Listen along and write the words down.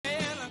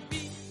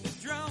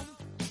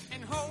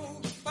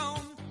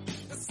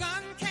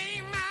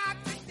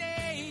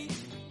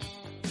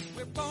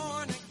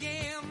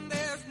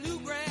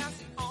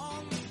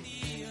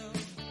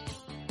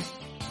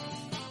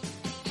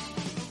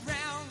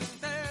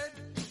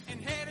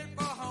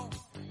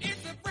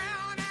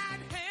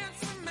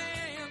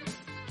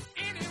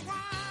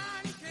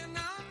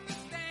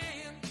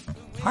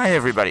Hi,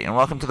 everybody, and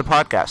welcome to the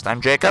podcast. I'm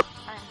Jacob,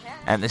 I'm Karen.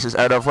 and this is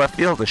Out of Left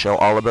Field, the show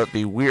all about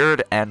the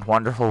weird and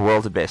wonderful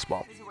world of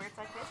baseball. Is it weird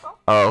side baseball?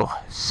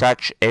 Oh,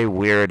 such a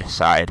weird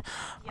side.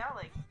 Yeah,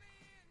 like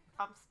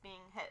umps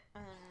being hit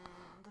in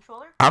the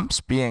shoulder.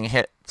 Umps being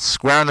hit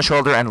square on the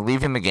shoulder and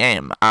leaving the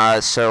game.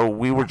 So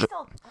we were I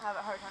still have a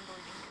hard time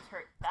believing he was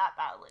hurt that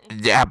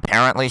badly. Yeah,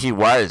 apparently he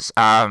was.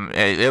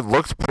 It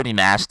looked pretty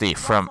nasty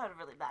from... We also had a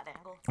really bad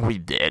angle. We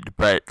did,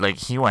 but,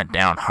 he went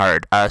down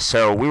hard.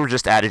 So we were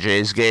just at a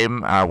Jays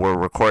game. We're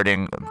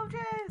recording Go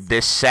Jays!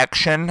 this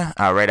section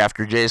right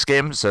after Jays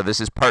game. So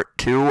this is part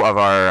 2 of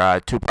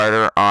our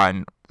two-parter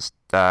on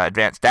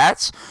advanced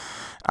stats.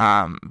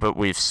 But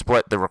we've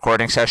split the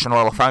recording session a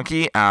little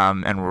funky,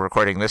 and we're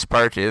recording this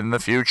part in the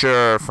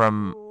future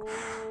from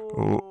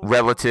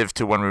relative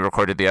to when we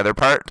recorded the other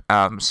part.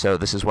 So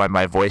this is why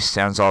my voice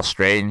sounds all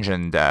strange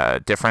and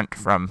different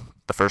from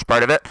the first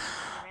part of it.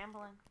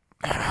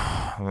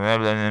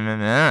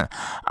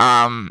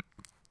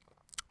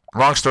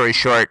 Long story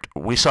short,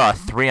 we saw a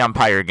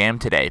 3-umpire game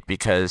today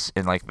because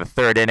in the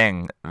third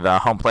inning, the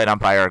home plate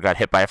umpire got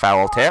hit by a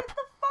foul tip. The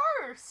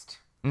first.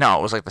 No,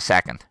 it was the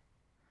second.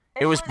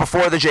 It was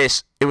before the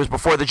Jays. It was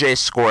before the Jays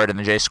scored, and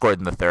the Jays scored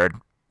in the third,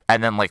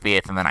 and then the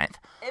 8th and the 9th.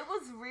 It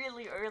was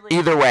really early.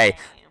 Either way,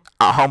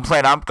 a home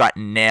plate ump got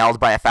nailed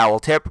by a foul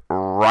tip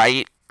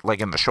right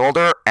in the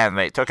shoulder, and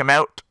they took him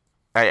out.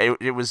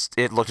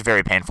 It looked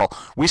very painful.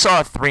 We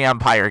saw a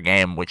 3-umpire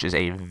game, which is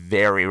a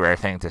very rare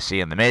thing to see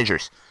in the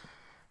majors.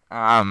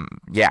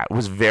 Yeah, it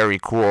was very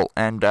cool,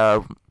 and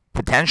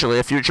potentially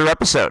a future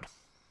episode.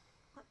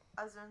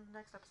 As in the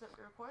next episode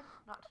we record,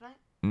 not tonight.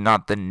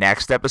 Not the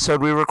next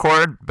episode we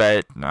record,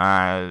 but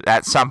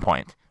at some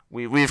point.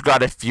 We've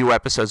got a few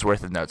episodes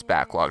worth of notes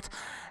backlogged.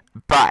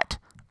 But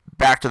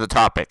back to the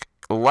topic.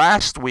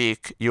 Last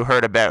week you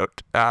heard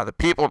about the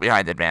people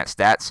behind advanced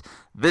stats.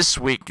 This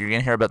week you're going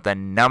to hear about the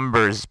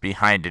numbers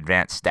behind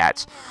advanced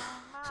stats.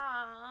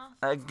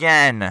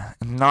 Again,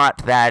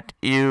 not that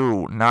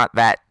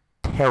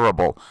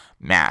terrible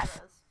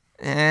math.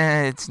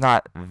 It's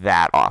not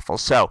that awful.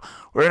 So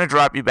we're going to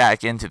drop you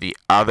back into the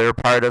other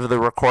part of the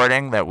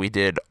recording that we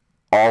did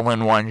all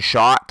in one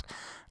shot.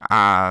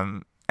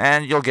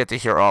 And you'll get to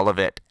hear all of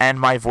it. And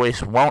my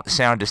voice won't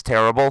sound as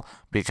terrible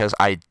because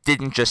I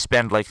didn't just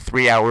spend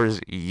 3 hours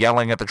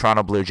yelling at the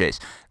Toronto Blue Jays.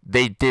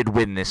 They did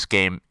win this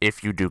game,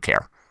 if you do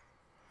care.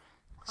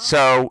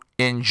 So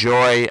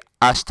enjoy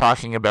us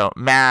talking about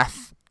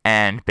math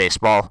and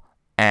baseball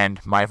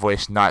and my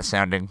voice not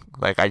sounding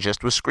like I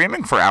just was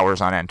screaming for hours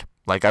on end,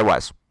 like I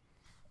was.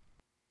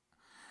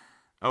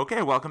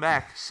 Okay, welcome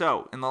back.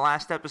 So, in the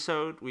last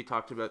episode, we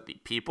talked about the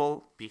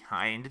people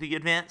behind the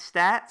advanced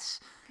stats.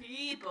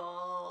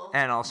 People.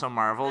 And also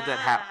marveled at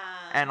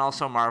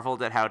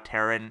how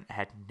Taryn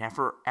had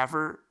never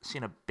ever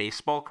seen a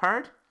baseball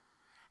card.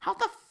 How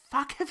the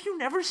fuck have you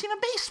never seen a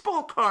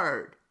baseball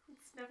card?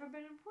 It's never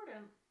been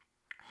important.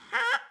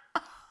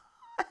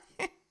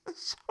 I'm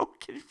so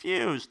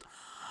confused.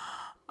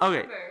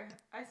 Okay. Remember,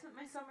 I spent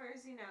my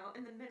summers,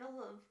 in the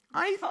middle of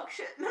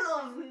middle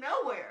of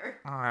nowhere.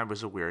 Oh, I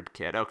was a weird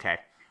kid. Okay.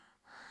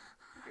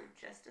 You're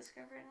just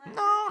discovering that?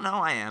 No,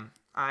 I am.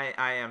 I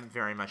am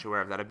very much aware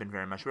of that. I've been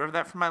very much aware of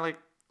that for my,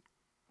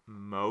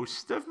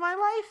 most of my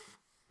life.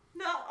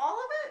 Not all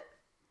of it?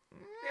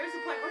 There was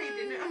a point where you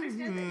didn't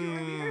understand that you were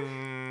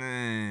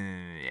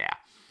weird? Yeah.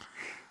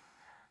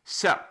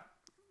 So,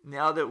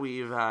 now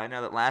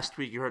that last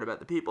week you heard about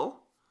the people,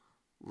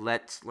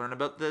 let's learn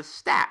about the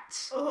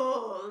stats.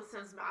 Oh, this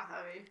sounds math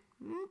heavy.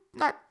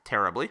 Not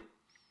terribly.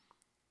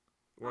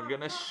 We're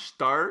going to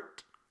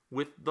start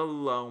with the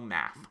low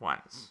math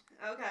ones.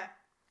 Okay.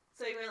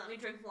 So you're going to let me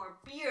drink more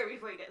beer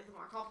before you get to the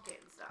more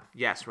complicated stuff?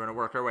 Yes, we're going to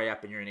work our way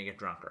up and you're going to get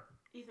drunker.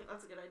 You think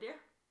that's a good idea?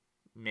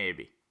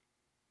 Maybe.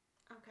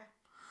 Okay.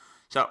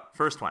 So,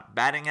 first one.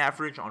 Batting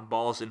average on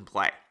balls in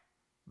play.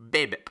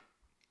 BABIP.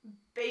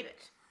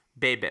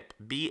 BABIP.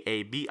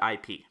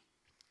 B-A-B-I-P.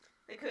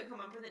 They couldn't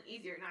come up with an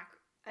easier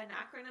an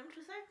acronym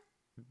to say?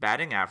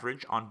 Batting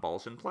average on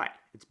balls in play.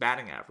 It's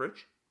batting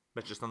average,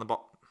 but just on the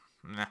ball.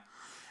 Nah.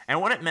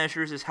 And what it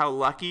measures is how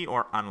lucky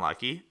or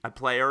unlucky a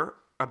batter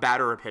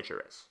or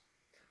pitcher is.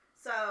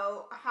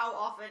 So, how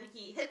often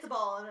he hits a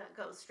ball and it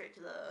goes straight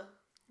to the...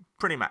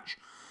 Pretty much.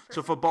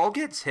 So if a ball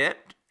gets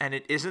hit and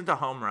it isn't a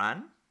home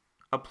run,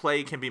 a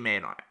play can be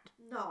made on it.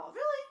 No,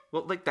 really?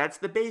 Well, that's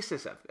the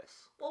basis of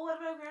this. Well, what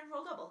about a grand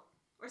roll double?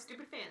 Or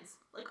stupid fans,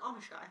 like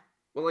Amish guy?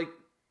 Well,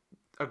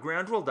 a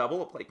ground rule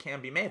double, a play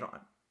can be made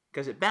on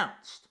because it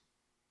bounced.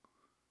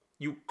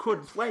 You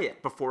could play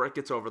it before it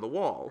gets over the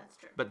wall. That's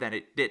true. But then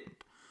it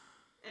didn't.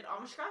 And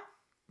Amish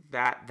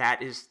guy?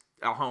 That is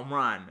a home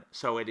run,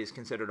 so it is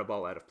considered a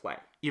ball out of play,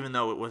 even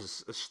though it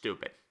was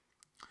stupid.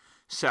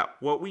 So,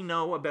 what we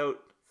know about...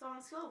 So on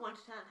a scale of 1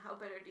 to 10, how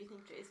bitter do you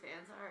think Jays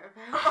fans are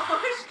about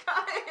Amish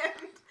guy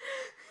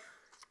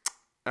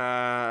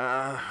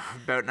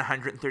and... About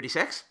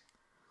 136?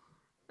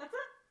 That's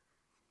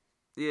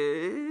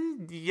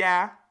it?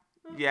 Yeah.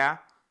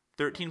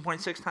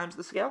 13.6 times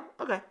the scale?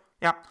 Okay.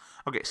 Yeah.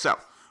 Okay, so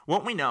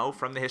what we know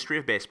from the history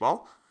of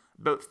baseball,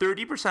 About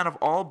 30% of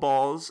all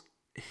balls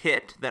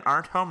hit that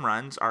aren't home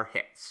runs are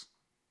hits.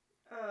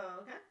 Oh,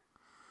 okay.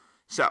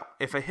 So,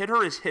 if a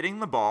hitter is hitting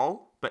the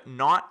ball but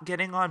not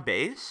getting on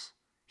base,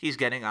 he's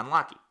getting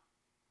unlucky.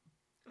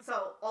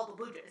 So, all the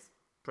Blue Jays.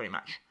 Pretty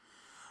much.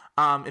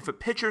 If a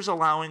pitcher's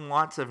allowing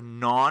lots of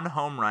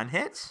non-home run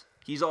hits,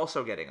 he's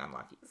also getting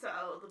unlucky.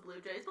 So, the Blue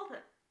Jays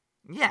bullpen.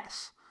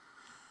 Yes.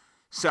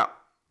 So,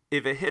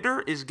 if a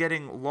hitter is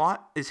hitting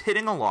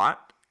a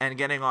lot and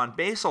getting on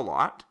base a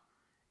lot,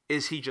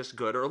 is he just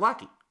good or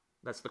lucky?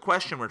 That's the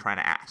question we're trying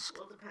to ask.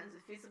 Well, it depends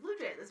if he's a Blue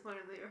Jay at this point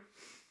of the year.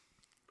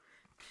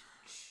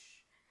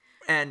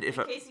 And in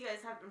case you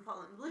guys haven't been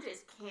following, the Blue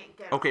Jays can't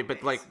get okay, on but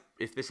base. like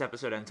if this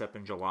episode ends up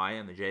in July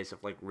and the Jays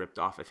have like ripped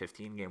off a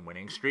 15-game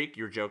winning streak,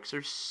 your jokes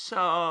are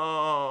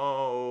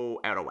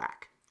so out of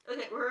whack.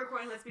 Okay, we're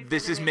recording this before.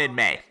 This is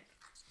mid-May.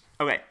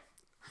 Okay,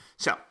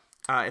 so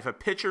if a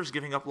pitcher's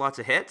giving up lots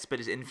of hits, but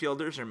his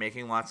infielders are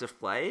making lots of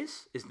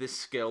plays, is this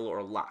skill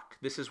or luck?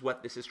 This is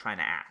what this is trying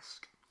to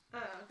ask.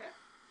 Okay.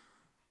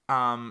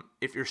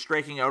 If you're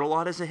striking out a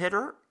lot as a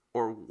hitter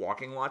or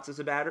walking lots as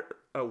a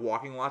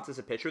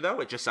pitcher,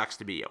 though, it just sucks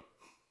to be you.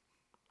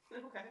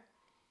 Okay.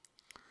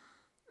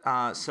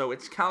 So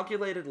it's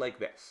calculated like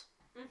this.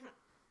 Mm-hmm.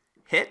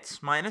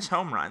 Hits minus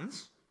home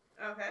runs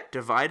Okay.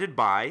 divided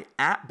by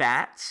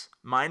at-bats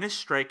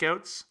minus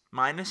strikeouts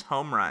minus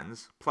home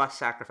runs plus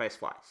sacrifice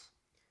flies.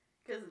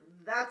 Because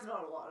that's not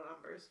a lot of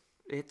numbers.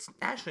 It's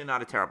actually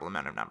not a terrible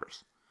amount of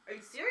numbers. Are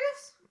you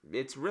serious?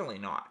 It's really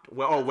not.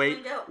 Well,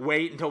 wait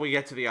until we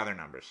get to the other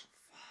numbers.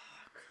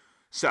 Fuck.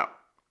 So,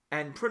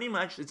 and pretty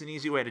much it's an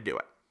easy way to do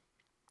it.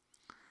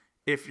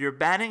 If your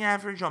batting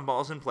average on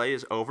balls in play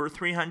is over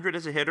 300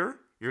 as a hitter,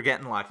 you're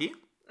getting lucky.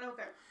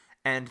 Okay.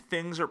 And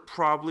things are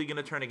probably going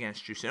to turn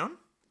against you soon.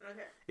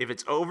 Okay. If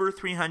it's over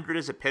 300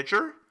 as a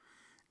pitcher,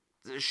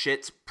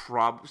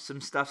 some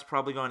stuff's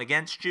probably going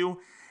against you,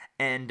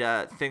 and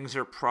things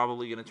are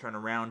probably going to turn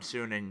around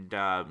soon, and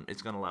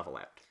it's going to level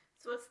out.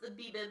 So what's the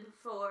BABIP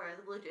for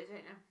the Blue Jays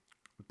right now?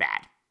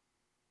 Bad.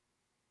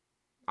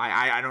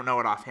 I don't know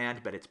it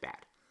offhand, but it's bad.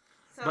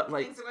 So but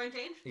like, things are going to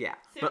change? Yeah.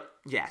 Soon? But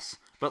yes.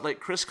 But like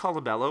Chris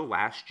Colabello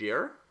last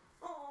year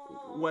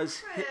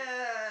was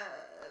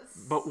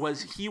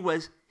he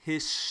was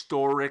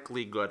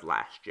historically good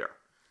last year.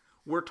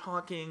 We're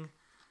talking,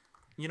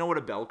 you know what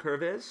a bell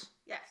curve is?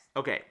 Yes.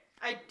 Okay.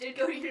 I did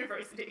go to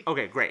university.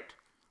 Okay, great.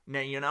 Now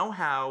you know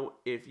how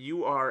if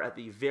you are at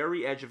the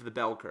very edge of the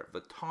bell curve,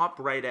 the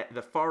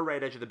far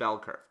right edge of the bell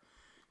curve,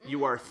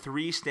 you are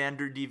 3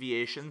 standard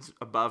deviations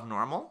above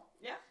normal.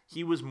 Yeah.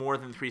 He was more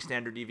than 3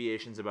 standard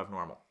deviations above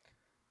normal.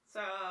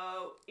 So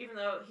even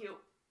though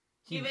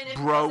He even if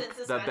broke he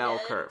wasn't the bell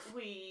suspended, curve.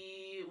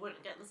 we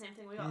wouldn't get the same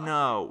thing we got.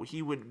 No,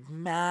 he would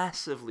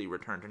massively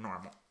return to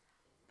normal.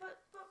 But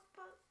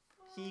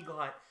He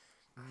got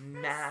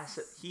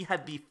massive. He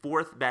had the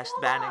 4th best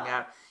batting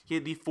average. He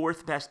had the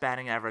 4th best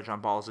batting average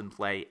on balls in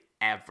play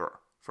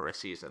ever for a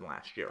season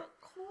last year. But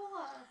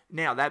Cola.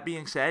 Now that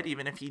being said,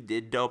 even if he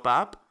did dope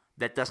up,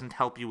 that doesn't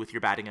help you with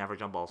your batting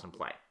average on balls in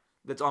play.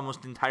 That's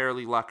almost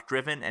entirely luck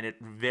driven, and it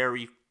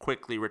very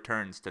quickly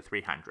returns to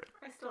 300.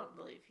 I still don't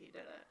believe he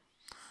did it.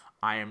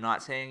 I am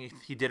not saying if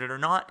he did it or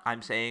not.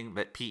 I'm saying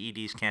that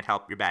PEDs can't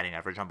help your batting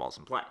average on balls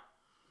in play.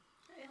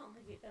 I don't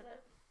think he did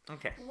it.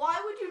 Okay.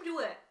 Why would you do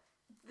it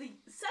the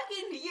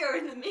second year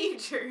in the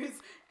majors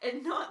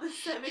and not the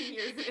 7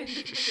 years in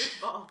independent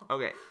ball?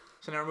 Okay.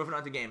 So now we're moving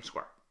on to game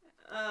score.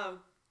 Oh,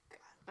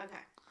 God.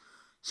 Okay.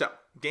 So,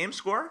 game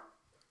score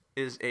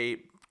is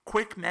a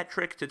quick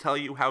metric to tell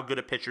you how good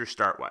a pitcher's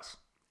start was.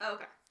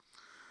 Okay.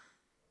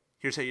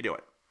 Here's how you do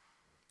it.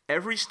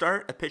 Every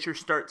start, a pitcher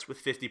starts with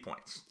 50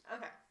 points.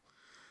 Okay.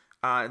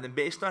 And then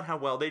based on how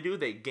well they do,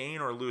 they gain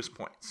or lose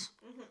points.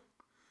 Mm-hmm.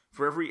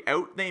 For every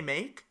out they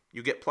make,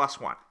 you get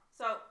 +1.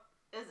 So,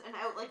 is an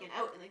out like an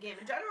out in the game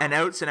in general? An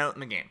out's an out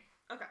in the game.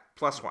 Okay.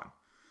 +1.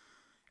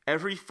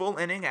 Every full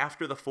inning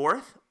after the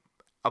 4th,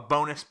 a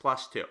bonus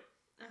 +2.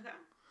 Okay.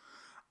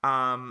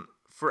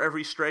 For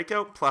every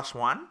strikeout, +1.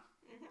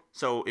 Mm-hmm.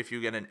 So if you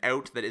get an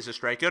out that is a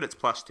strikeout, it's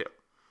 +2.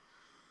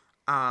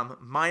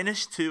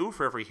 -2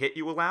 for every hit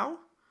you allow.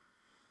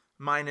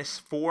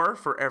 -4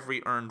 for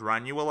every earned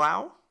run you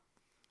allow.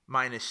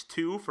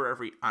 -2 for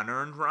every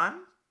unearned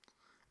run.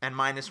 And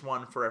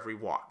 -1 for every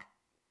walk.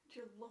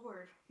 Dear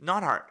Lord.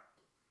 Not hard.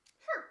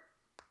 Sure.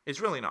 It's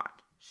really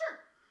not.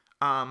 Sure.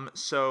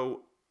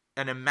 So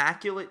an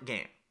immaculate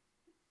game,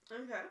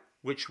 Okay.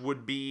 which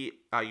would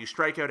be you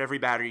strike out every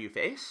batter you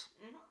face.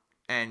 Mm-hmm.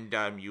 And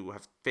you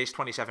have faced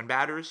 27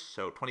 batters,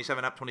 so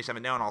 27 up,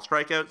 27 down, all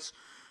strikeouts,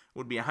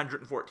 would be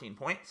 114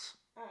 points.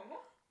 Mm-hmm.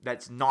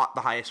 That's not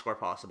the highest score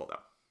possible,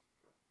 though.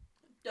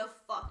 The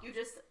fuck? You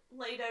just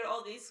laid out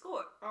all these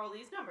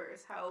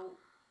numbers. How?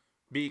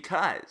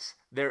 Because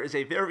there is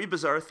a very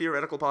bizarre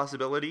theoretical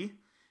possibility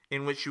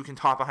in which you can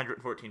top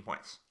 114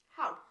 points.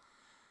 How?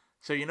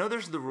 So you know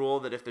there's the rule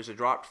that if there's a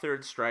dropped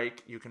third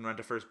strike, you can run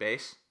to first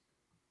base?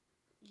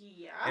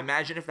 Yeah.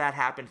 Imagine if that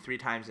happened 3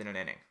 times in an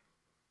inning.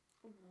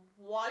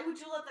 Why would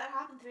you let that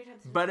happen 3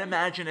 times? But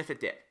imagine if it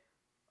did.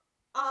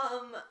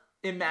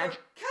 Imagine.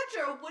 The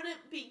catcher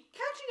wouldn't be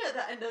catching at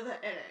the end of the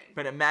inning.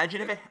 But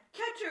imagine if it.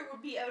 Catcher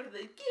would be out of the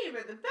game,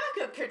 and the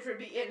backup catcher would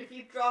be in if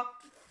he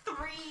dropped 3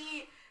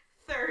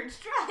 third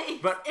strikes in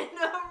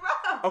a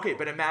row. Okay,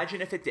 but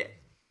imagine if it did.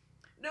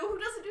 No, who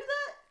doesn't do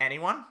that?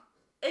 Anyone?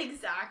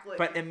 Exactly.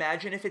 But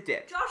imagine if it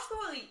did. Josh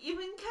Thorley,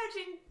 even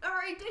catching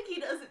R.A.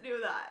 Dickey doesn't do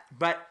that.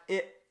 But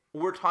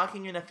we're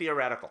talking in a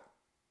theoretical.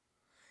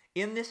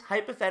 In this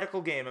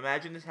hypothetical game,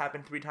 imagine this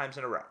happened 3 times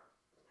in a row.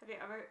 Have you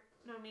ever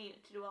known me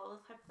to do all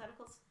those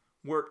hypotheticals?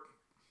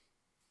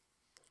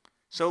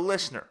 So,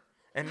 listener,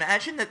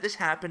 imagine that this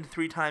happened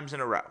 3 times in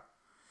a row.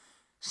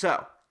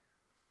 So,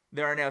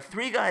 there are now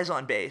 3 guys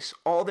on base,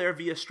 all there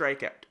via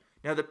strikeout.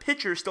 Now, the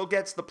pitcher still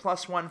gets the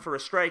 +1 for a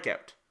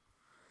strikeout.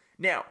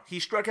 Now, he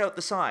struck out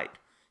the side.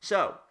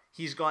 So,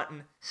 he's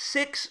gotten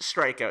 6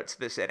 strikeouts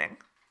this inning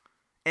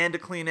and a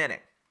clean inning.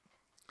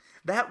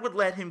 That would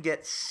let him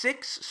get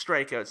 6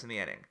 strikeouts in the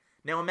inning.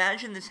 Now,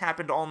 imagine this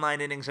happened all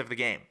 9 innings of the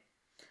game.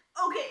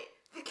 Okay,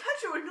 the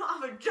catcher would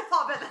not have a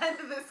job at the end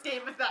of this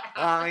game if that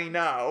happened. I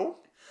know.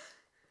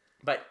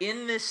 But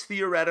in this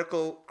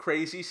theoretical,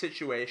 crazy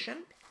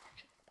situation,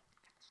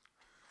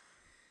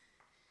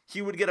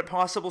 he would get a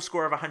possible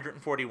score of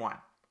 141.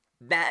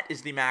 That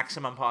is the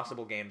maximum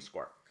possible game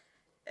score.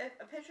 If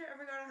a pitcher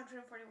ever got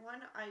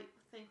 141, I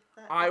think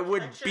that I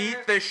would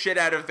beat the shit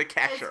out of the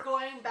catcher. It's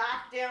going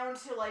back down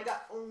to like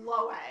a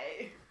low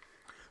A.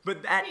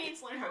 But that he needs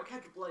to learn how to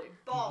catch a bloody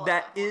ball.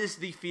 That is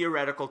the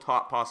theoretical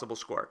top possible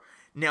score.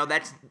 Now,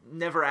 that's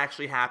never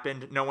actually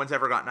happened. No one's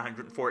ever gotten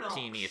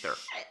 114 either.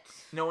 Shit.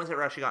 No one's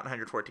ever actually gotten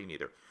 114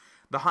 either.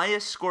 The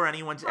highest score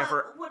anyone's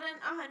ever...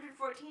 Wouldn't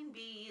 114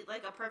 be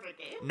like a perfect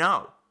game?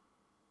 No.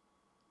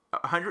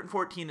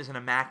 114 is an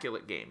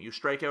immaculate game. You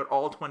strike out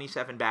all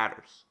 27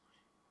 batters.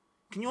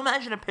 Can you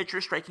imagine a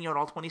pitcher striking out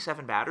all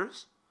 27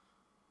 batters?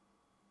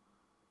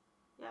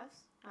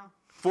 Yes. No.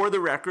 For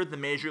the record, the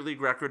Major League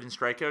record in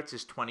strikeouts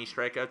is 20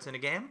 strikeouts in a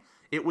game.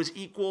 It was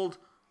equaled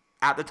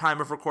at the time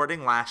of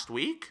recording last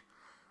week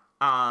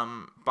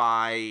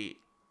by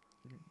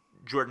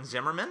Jordan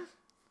Zimmerman.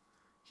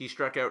 He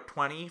struck out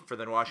 20 for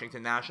the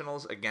Washington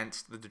Nationals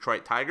against the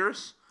Detroit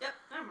Tigers. Yep,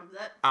 I remember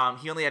that.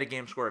 He only had a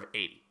game score of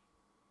 80.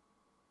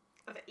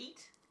 Of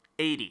 8?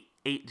 80.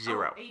 80.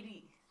 Oh,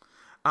 80.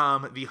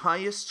 The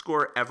highest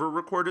score ever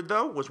recorded,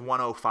 though, was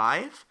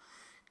 105.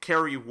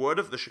 Kerry Wood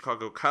of the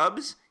Chicago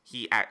Cubs,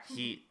 he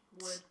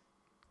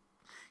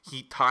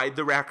tied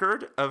the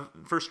record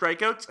for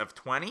strikeouts of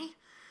 20.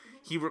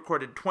 He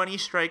recorded 20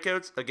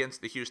 strikeouts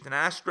against the Houston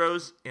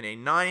Astros in a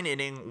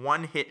 9-inning,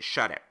 1-hit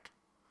shutout.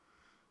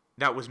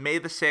 That was May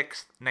the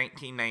 6th,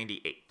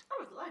 1998. I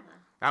was lying then.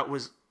 That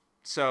was,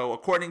 so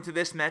according to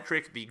this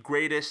metric, the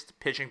greatest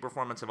pitching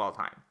performance of all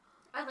time.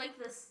 I like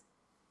this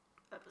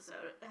episode.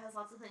 It has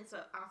lots of things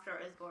about after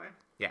I was born.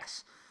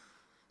 Yes.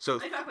 So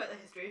I talk about the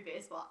history of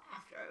baseball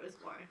after I was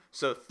born.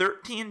 So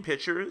 13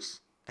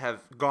 pitchers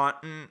have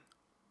gotten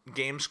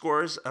game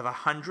scores of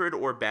 100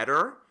 or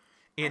better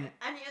in...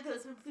 Any of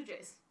those in Blue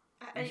Jays?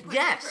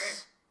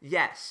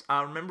 Yes.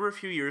 Remember a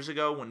few years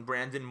ago when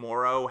Brandon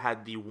Morrow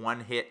had the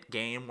 1-hit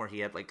game where he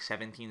had like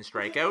 17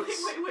 strikeouts?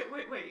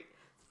 Wait.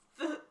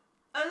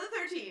 Out of the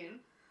 13,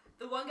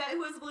 the one guy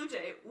who was a Blue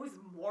Jay was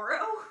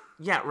Morrow?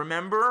 Yeah,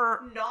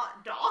 remember...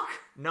 Not Doc?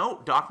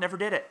 No, Doc never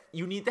did it.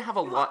 You need to have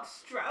a lot...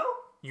 Stroh?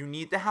 You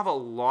need to have a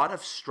lot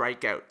of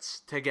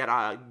strikeouts to get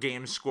a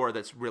game score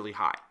that's really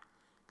high.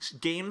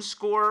 Game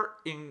score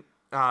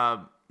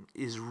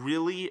is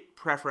really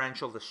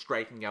preferential to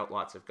striking out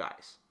lots of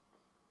guys.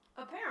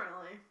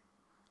 Apparently.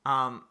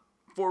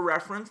 For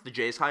reference, the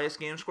Jays' highest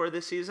game score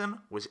this season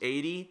was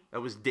 80. That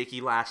was Dickey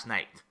last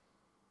night.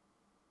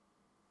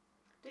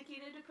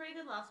 Dickey did a pretty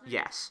good last night?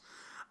 Yes.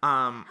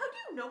 How do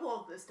you know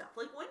all this stuff?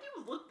 Like, when do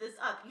you look this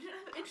up? You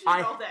didn't have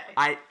internet all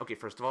day. Okay,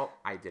 first of all,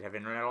 I did have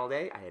internet all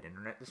day. I had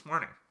internet this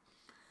morning.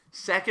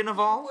 Second of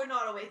all... We're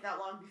not awake that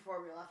long before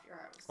we left your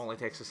house. Only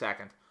takes a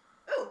second.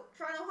 Ooh,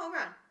 Toronto home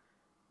run.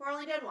 We're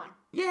only dead one.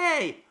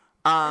 Yay!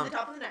 At the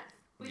top of the ninth.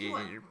 We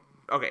won.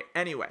 Okay,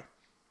 anyway.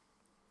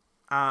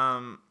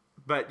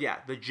 But yeah,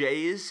 the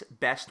Jays'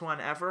 best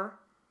one ever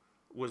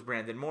was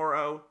Brandon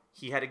Morrow.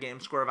 He had a game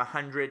score of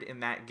 100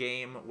 in that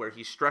game where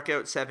he struck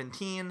out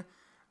 17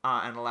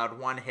 and allowed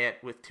 1 hit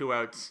with 2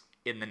 outs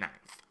in the 9th.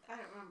 I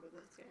don't remember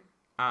this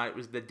game. It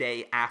was the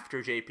day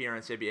after J.P.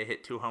 Arancibia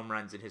hit 2 home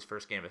runs in his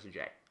first game as a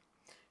Jay.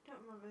 Don't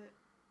remember it.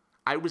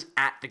 I was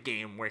at the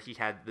game where he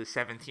had the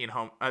 17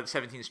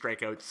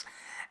 strikeouts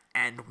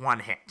and 1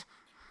 hit.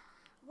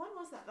 When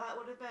was that? That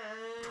would have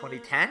been...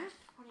 2010? 2010.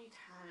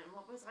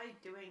 What was I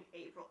doing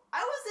April?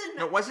 I was in...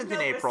 No, it wasn't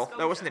in April. Scotia.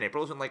 That wasn't in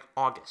April. It was in like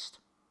August.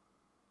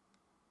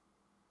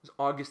 It was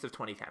August of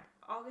 2010.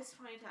 August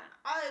 2010.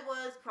 I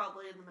was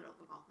probably in the middle of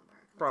the Malcolm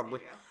Park. Probably.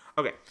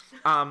 Okay.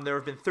 There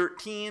have been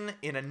 13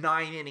 in a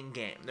 9-inning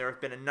game. There have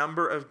been a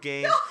number of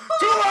games.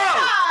 2-0!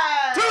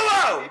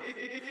 2-0!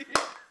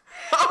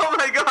 Oh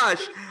my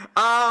gosh!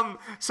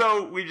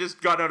 So we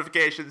just got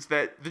notifications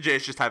that the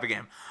Jays just have a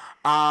game.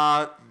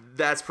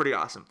 That's pretty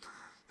awesome.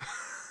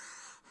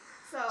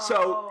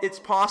 So it's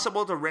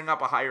possible to ring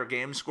up a higher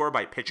game score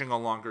by pitching a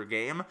longer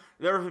game.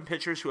 There have been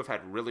pitchers who have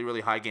had really,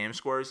 really high game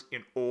scores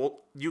in old.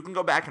 You can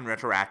go back and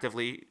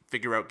retroactively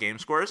figure out game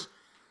scores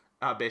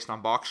based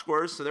on box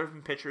scores. So there have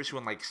been pitchers who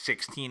in like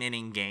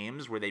 16-inning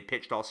games where they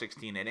pitched all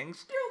 16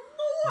 innings. Dear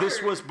Lord.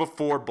 This was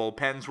before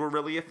bullpens were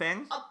really a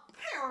thing.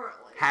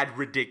 Apparently. Had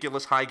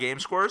ridiculous high game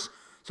scores.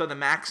 So the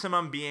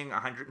maximum being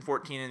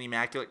 114 in the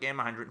Immaculate Game,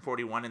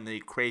 141 in the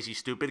Crazy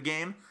Stupid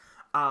Game.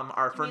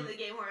 Are for you mean the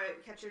game where a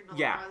catcher no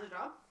longer has a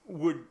job?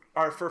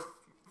 Are for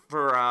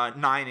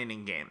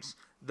 9-inning games.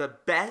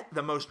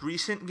 The most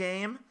recent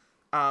game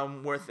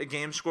with a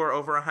game score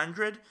over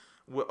 100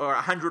 or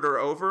 100 or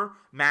over,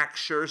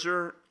 Max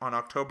Scherzer on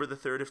October the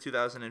 3rd of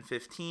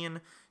 2015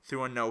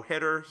 threw a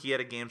no-hitter. He had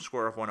a game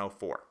score of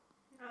 104.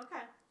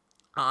 Okay.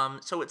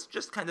 So it's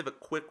just kind of a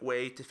quick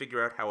way to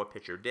figure out how a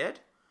pitcher did.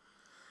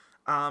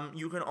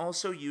 You can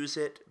also use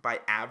it by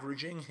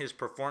averaging his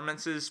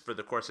performances for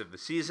the course of the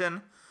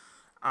season.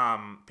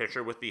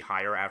 Pitcher with the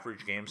higher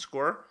average game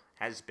score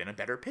has been a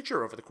better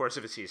pitcher over the course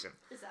of a season.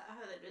 Is that how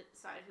they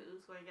decide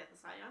who's going to get the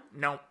Cy Young?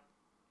 No. Of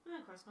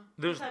course not.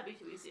 That'd be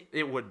too easy.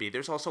 It would be.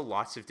 There's also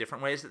lots of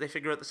different ways that they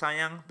figure out the Cy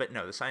Young, but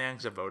no, the Cy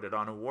Young's a voted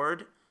on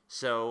award.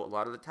 So a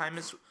lot of the time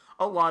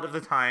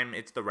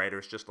it's the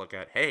writers just look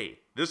at, hey,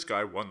 this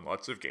guy won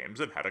lots of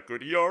games and had a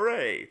good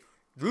ERA.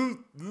 The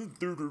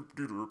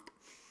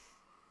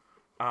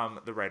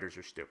writers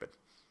are stupid.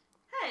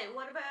 Hey,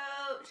 what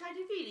about Shai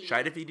Davidi?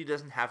 Shai Davidi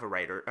doesn't have a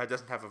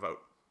vote.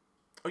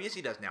 Oh, yes,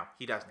 he does now.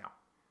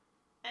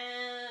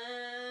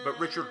 But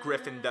Richard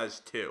Griffin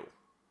does too.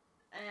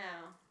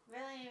 Oh,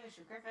 really?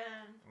 Richard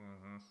Griffin?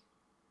 Mm-hmm.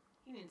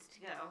 He needs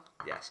to go.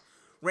 Yes.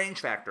 Range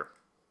factor.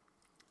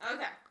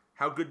 Okay.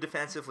 How good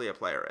defensively a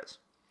player is.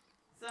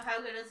 So how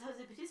good is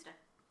Jose Bautista?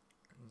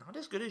 Not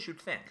as good as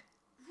you'd think.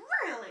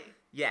 Really?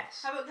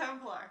 Yes. How about Kevin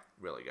Pillar?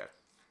 Really good.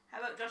 How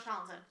about Josh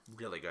Donaldson?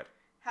 Really good.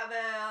 How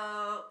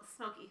about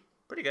Smokey?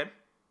 Pretty good.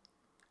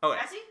 Okay.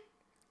 Jesse?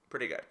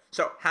 Pretty good.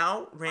 So,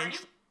 how range...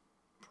 Barney?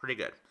 Pretty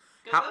good.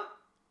 Go-Go?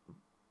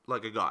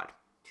 Like a god.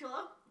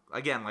 Tulo?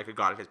 Again, like a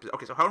god.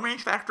 Okay, so how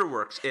range factor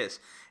works is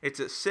it's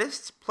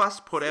assists plus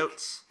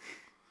putouts.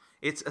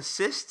 It's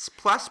assists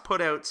plus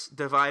putouts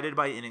divided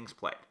by innings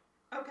played.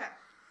 Okay.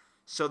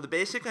 So the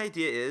basic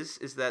idea is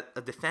that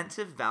a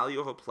defensive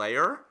value of a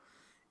player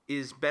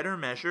is better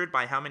measured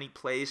by how many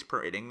plays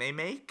per inning they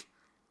make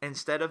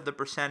instead of the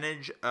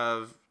percentage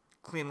of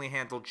cleanly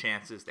handled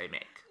chances they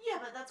make. Yeah,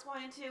 but that's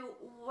going to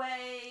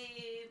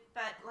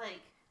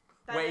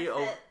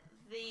benefit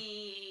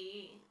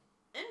the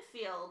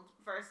infield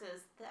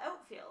versus the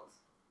outfield.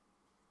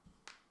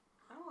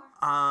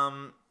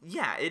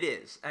 Yeah, it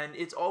is. And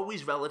it's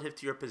always relative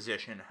to your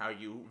position how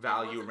you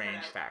value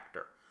range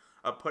factor.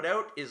 A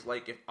putout is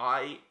like if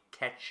I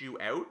catch you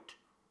out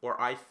or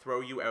I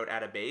throw you out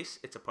at a base,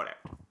 it's a putout.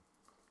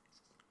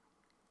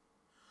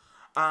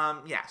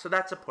 Yeah, so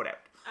that's a putout.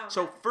 Okay.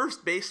 So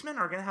first basemen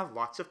are going to have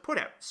lots of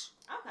putouts.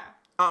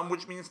 Okay.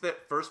 Which means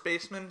that first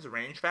basemen's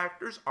range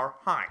factors are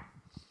high.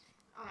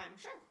 I'm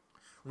sure.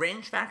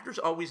 Range factors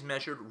always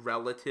measured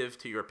relative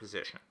to your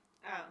position.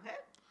 Okay.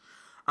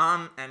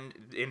 And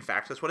in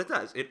fact, that's what it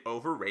does. It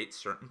overrates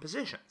certain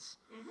positions.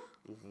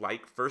 Mm-hmm.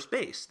 Like first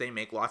base. They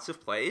make lots of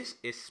plays,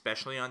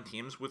 especially on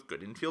teams with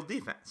good infield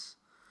defense.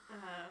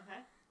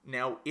 Okay.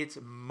 Now, it's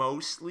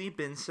mostly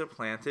been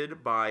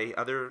supplanted by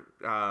other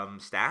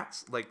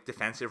stats, like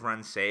defensive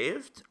runs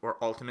saved or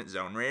ultimate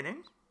zone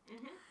rating.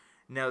 Mm-hmm.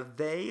 Now,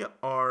 they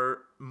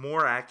are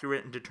more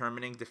accurate in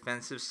determining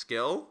defensive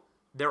skill.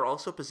 They're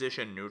also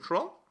position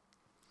neutral.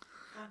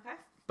 Okay.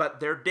 But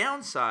their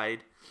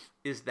downside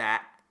is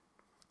that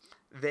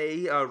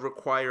they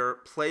require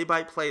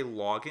play-by-play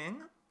logging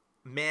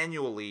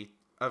manually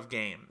of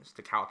games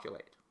to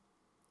calculate.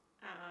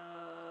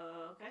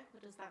 Okay.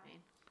 What does that mean?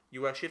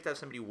 You actually have to have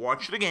somebody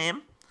watch the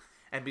game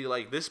and be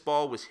like, this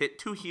ball was hit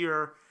to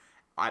here,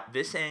 at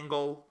this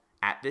angle,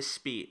 at this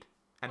speed,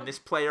 and this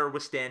player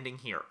was standing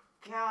here.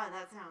 God,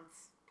 that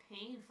sounds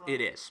painful.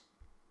 It is.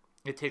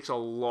 It takes a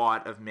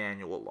lot of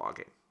manual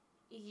logging.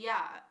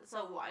 Yeah,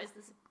 so why is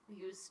this a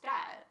huge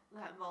stat?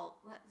 That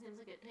seems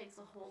like it takes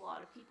a whole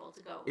lot of people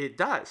to go. It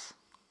does.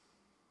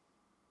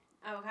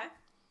 Okay.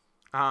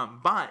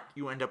 But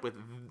you end up with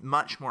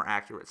much more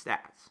accurate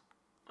stats.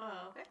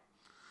 Okay.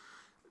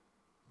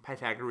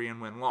 Pythagorean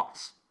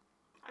win-loss.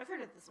 I've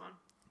heard of this one.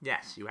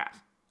 Yes, you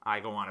have. I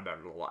go on about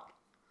it a lot.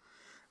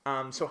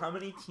 So how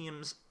many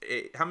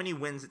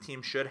wins a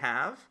team should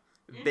have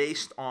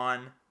based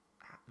on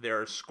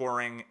their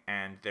scoring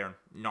and their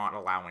not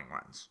allowing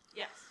runs?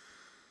 Yes.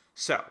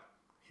 So,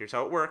 here's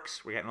how it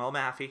works. We're getting a little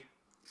mathy.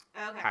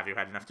 Okay. Have you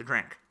had enough to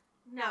drink?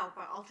 No,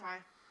 but I'll try.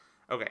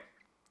 Okay.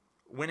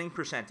 Winning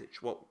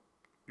percentage. Well,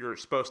 your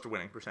supposed to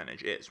winning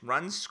percentage is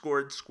runs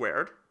scored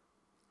squared.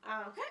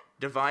 Okay.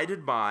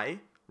 Divided by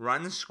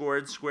runs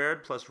scored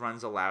squared plus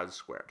runs allowed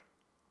squared.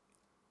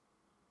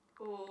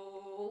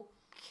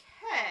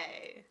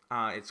 Okay.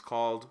 It's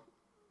called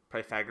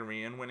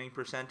Pythagorean winning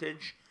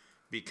percentage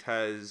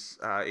because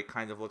it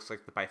kind of looks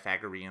like the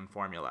Pythagorean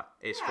formula.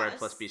 A squared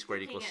plus B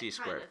squared equals C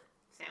squared. Kind of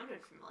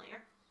sounded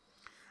familiar.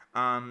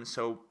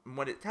 So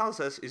what it tells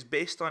us is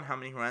based on how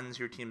many runs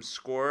your team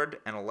scored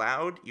and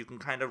allowed, you can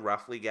kind of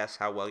roughly guess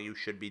how well you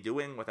should be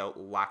doing without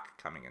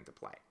luck coming into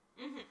play.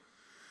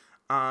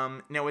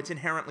 Now, it's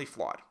inherently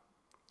flawed.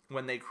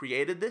 When they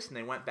created this and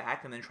they went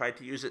back and then tried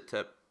to use it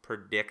to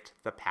predict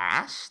the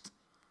past,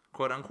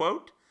 quote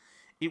unquote,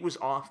 it was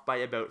off by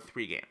about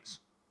 3 games.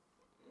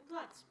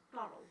 That's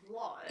not a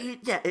lot.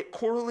 It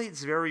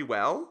correlates very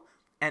well,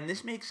 and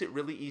this makes it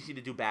really easy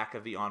to do back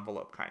of the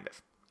envelope, kind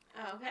of.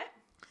 Okay.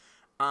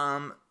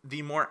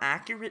 The more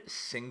accurate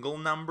single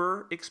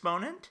number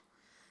exponent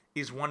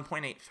is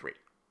 1.83.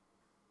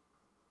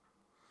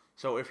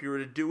 So if you were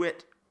to do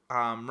it,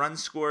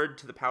 runs scored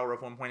to the power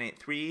of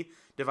 1.83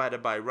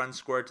 divided by runs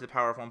scored to the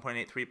power of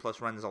 1.83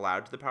 plus runs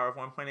allowed to the power of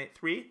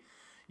 1.83,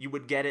 you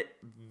would get it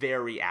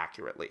very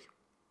accurately.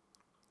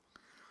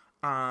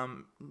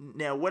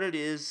 Now, what it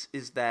is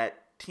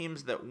that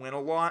teams that win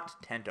a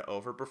lot tend to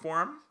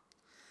overperform,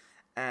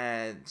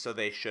 and so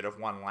they should have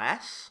won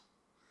less.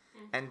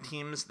 And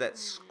teams that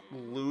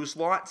lose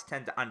lots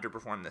tend to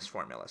underperform this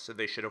formula, so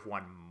they should have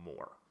won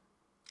more.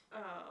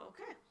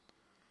 Okay.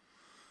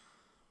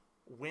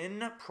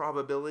 Win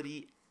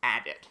probability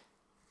added.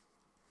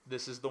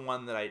 This is the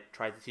one that I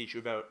tried to teach you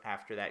about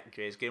after that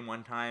Jays game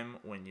one time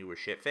when you were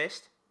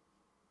shit-faced.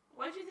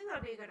 Why did you think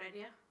that would be a good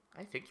idea?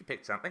 I think you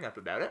picked something up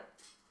about it.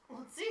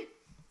 Let's see.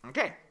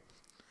 Okay.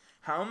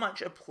 How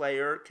much a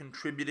player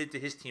contributed to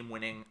his team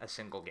winning a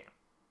single game?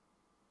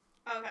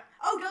 Okay.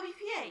 Oh,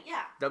 WPA,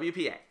 yeah.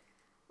 WPA.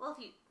 Well,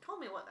 if you told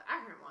me what the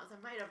acronym was,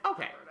 I might have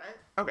remembered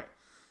it. Okay.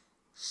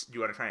 Do you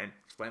want to try and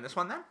explain this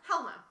one then?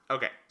 Hell no.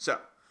 Okay, so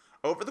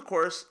over the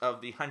course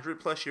of the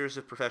 100+ years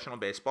of professional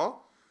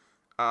baseball,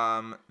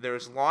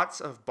 there's lots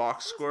of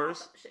box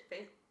scores.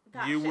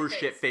 You were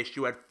shit-faced.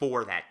 You had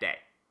 4 that day.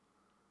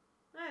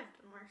 I've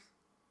done worse.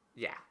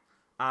 Yeah.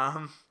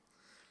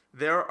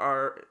 There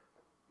are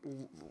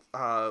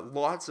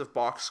lots of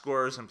box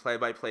scores and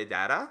play-by-play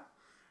data,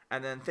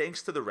 and then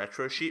thanks to the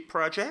Retro Sheet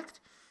project,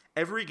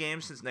 every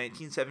game since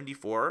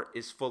 1974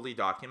 is fully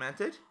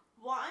documented.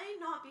 Why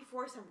not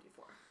before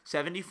 74?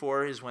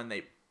 74 is when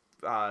the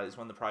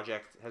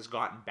project has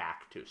gotten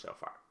back to so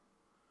far.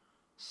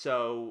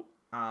 So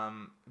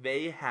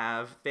they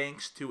have,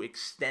 thanks to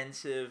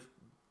extensive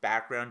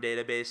background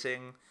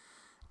databasing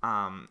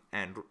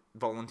and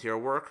volunteer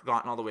work,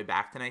 gotten all the way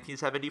back to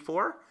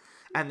 1974,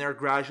 and they're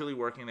gradually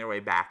working their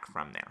way back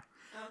from there.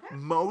 Okay.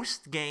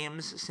 Most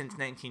games since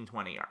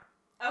 1920 are.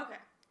 Okay.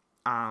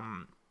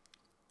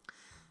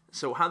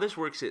 So how this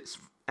works is,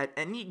 at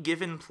any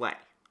given play,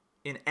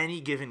 in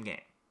any given game,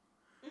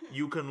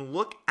 you can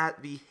look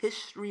at the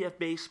history of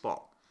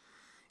baseball.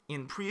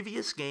 In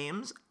previous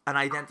games, an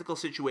identical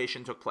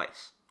situation took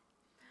place.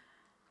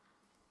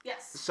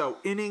 Yes. So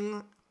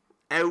inning,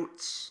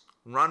 outs,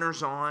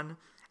 runners on,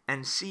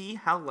 and see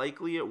how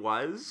likely it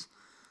was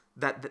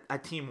that a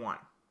team won.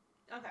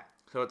 Okay.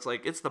 So it's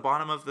like, it's the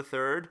bottom of the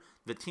third,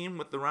 the team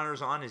with the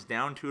runners on is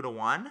down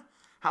 2-1.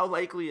 How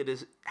likely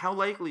is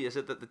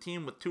it that the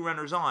team with 2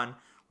 runners on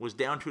was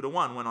down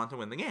 2-1, went on to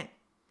win the game?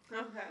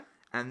 Okay.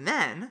 And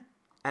then,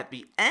 at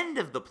the end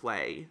of the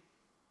play,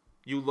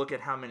 you look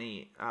at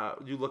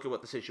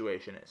what the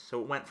situation is.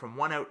 So it went from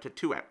 1 out to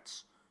 2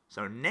 outs.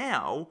 So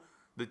now,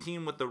 the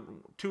team with the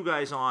 2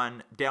 guys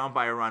on, down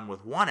by a run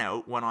with 1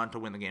 out, went on to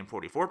win the game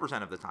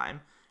 44% of the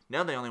time.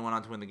 Now they only went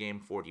on to win the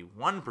game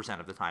 41%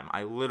 of the time.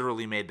 I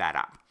literally made that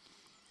up.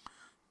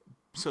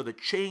 So the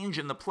change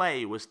in the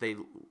play was they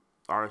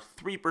are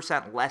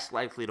 3% less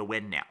likely to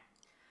win now.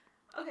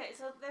 Okay,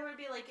 so there would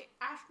be,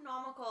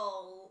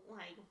 astronomical,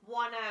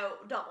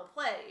 1-out double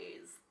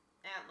plays,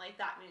 and,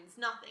 that means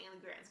nothing in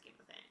the grand scheme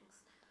of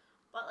things.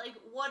 But,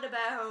 what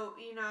about,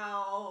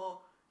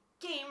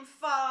 Game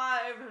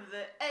 5 of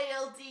the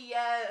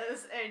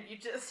ALDS, and you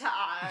just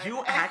had...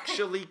 You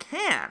actually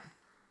can.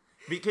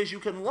 Because you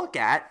can look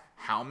at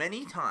how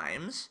many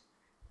times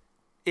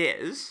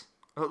is...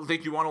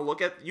 you want to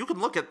look at... You can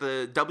look at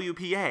the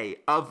WPA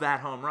of that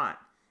home run.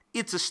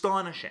 It's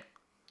astonishing.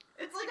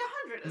 It's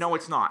 100. No,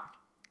 it's not.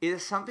 It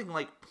is something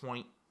like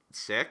 0.6.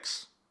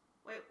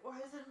 Wait, why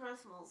is it in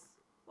decimals?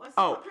 What's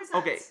percents?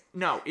 Okay.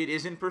 No, it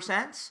is in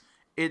percents.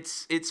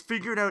 It's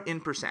figured out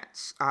in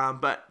percents.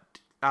 But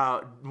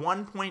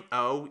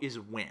 1.0 is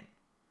win.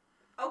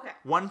 Okay.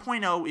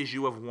 1.0 is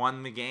you have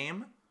won the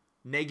game.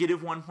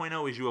 Negative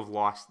 1.0 is you have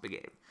lost the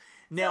game.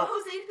 Now, so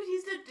Jose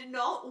Bautista did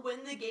not win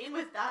the game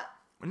with that?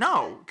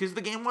 No, because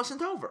the game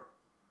wasn't over.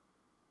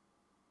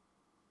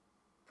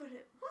 But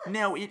it was.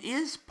 Now, it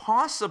is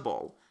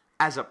possible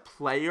as a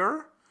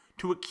player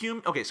to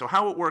accumulate... Okay, so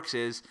how it works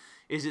is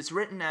it's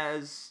written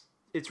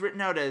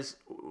out as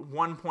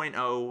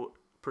 1.0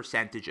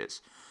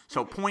 percentages.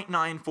 So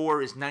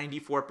 0.94 is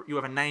 94. You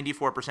have a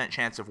 94%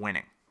 chance of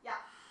winning.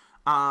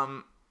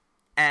 Yeah.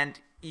 And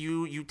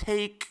you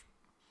take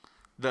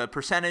the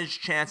percentage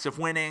chance of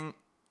winning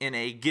in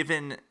a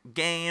given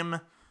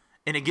game,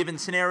 In a given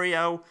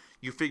scenario,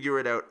 you figure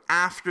it out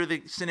after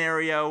the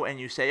scenario, and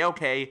you say,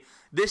 okay,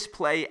 this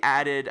play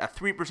added a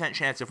 3%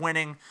 chance of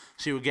winning,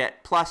 so you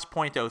get plus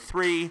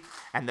 0.03,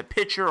 and the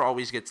pitcher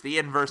always gets the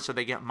inverse, so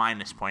they get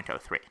minus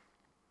 0.03.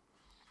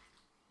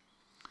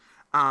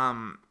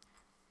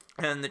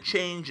 And the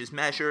change is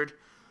measured.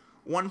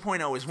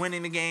 1.0 is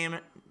winning the game,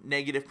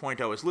 negative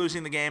 0.0 is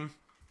losing the game.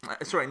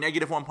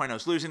 Negative 1.0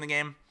 is losing the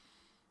game.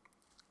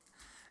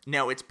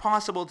 Now, it's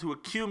possible to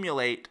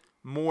accumulate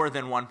more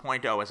than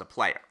 1.0 as a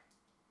player.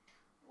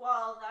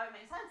 Well, that would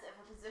make sense if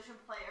a position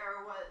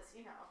player was,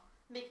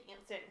 making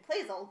outstanding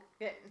plays all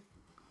game.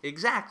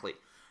 Exactly.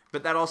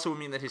 But that also would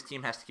mean that his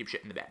team has to keep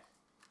shit in the bed.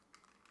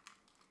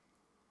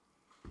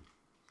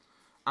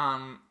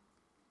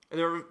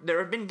 There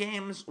have been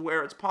games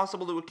where it's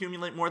possible to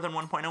accumulate more than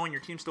 1.0 and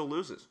your team still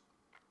loses.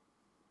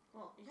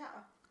 Well,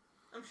 yeah.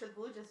 I'm sure the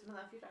Blue Jays have done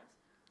that a few times.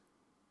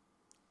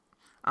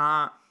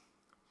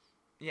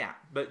 Yeah,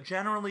 but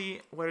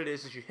generally what it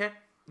is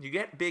you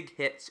get big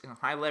hits in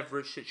high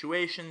leverage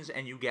situations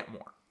and you get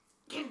more.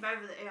 Game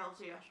 5 of the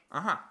ALCS.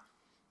 Uh-huh.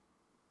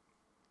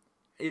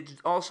 It's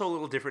also a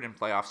little different in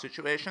playoff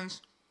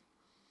situations,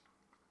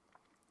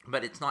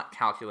 but it's not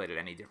calculated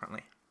any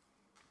differently.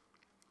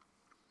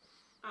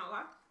 Oh,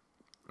 what?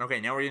 Okay,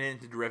 now we're getting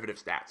into derivative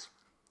stats.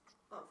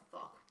 Oh,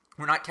 fuck.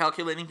 We're not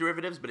calculating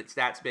derivatives, but it's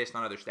stats based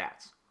on other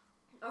stats.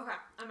 Okay,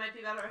 I might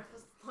be better if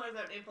as long as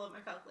I don't pull up my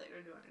calculator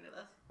and do any of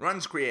this.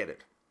 Runs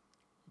created.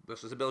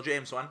 This is a Bill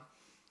James one.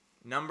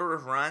 Number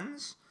of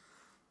runs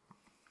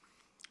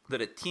that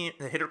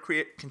the hitter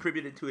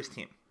contributed to his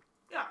team.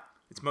 Yeah.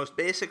 Its most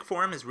basic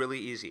form is really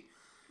easy.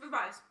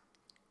 Ribeyes.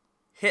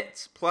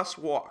 Hits plus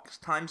walks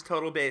times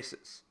total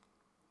bases.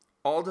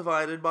 All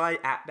divided by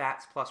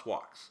at-bats plus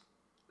walks.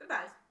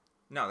 Ribeyes.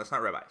 No, that's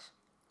not ribeyes.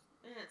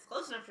 It's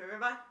close enough to a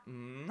ribeye.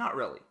 Not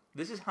really.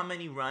 This is how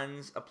many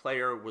runs a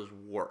player was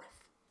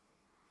worth.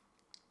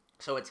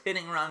 So it's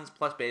hitting runs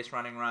plus base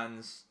running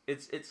runs.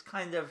 It's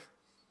kind of...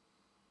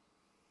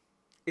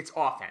 It's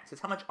offense.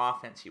 It's how much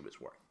offense he was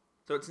worth.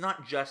 So it's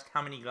not just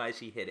how many guys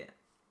he hit in.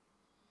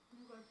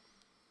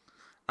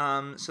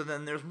 Okay. So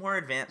then there's more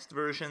advanced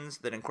versions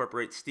that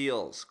incorporate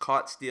steals,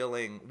 caught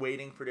stealing,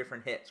 waiting for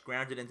different hits,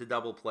 grounded into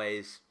double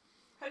plays.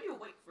 How do you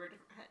wait for a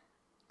different hit?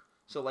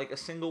 So like a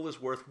single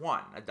is worth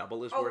 1, a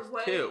double is worth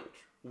wait. 2.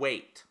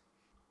 Wait.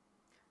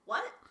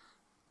 What?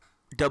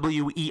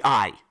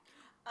 WEI.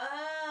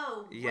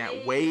 Oh,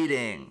 Yeah,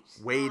 waiting.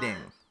 Waiting.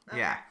 Okay.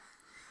 Yeah.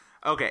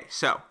 Okay,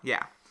 so,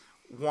 yeah.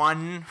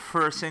 1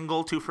 for a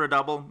single, 2 for a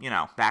double,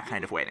 that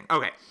kind of waiting.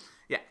 Okay,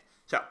 yeah.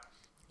 So,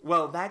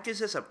 well, that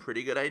gives us a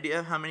pretty good idea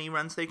of how many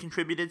runs they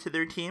contributed to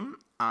their team.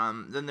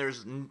 Then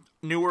there's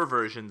newer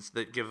versions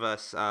that give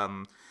us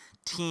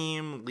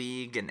team,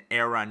 league, and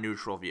era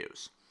neutral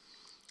views.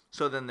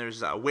 So then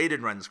there's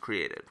weighted runs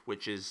created,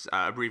 which is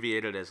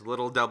abbreviated as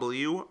little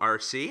w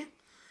RC.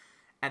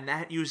 And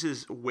that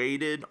uses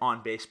weighted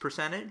on base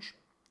percentage.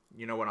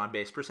 You know what on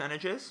base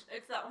percentage is?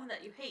 It's that one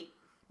that you hate.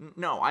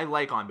 No, I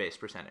like on base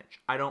percentage.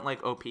 I don't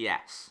like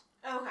OPS.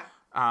 Oh,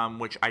 okay.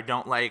 Which I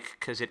don't like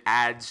because it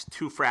adds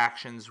 2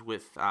 fractions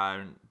with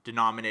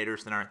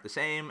denominators that aren't the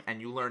same, and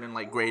you learn in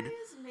grade...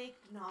 Always make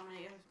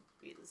denominators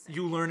be the same.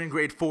 You learn in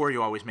grade 4,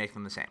 you always make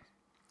them the same.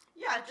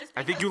 Yeah, just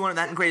I think you learned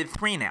that in grade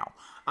 3 now.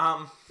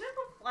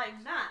 Simplify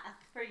math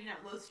for,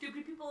 those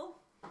stupid people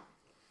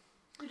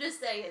who just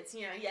say it's,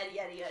 yada, yada,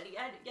 yada,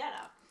 yada,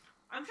 yada.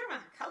 I'm sure when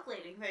they're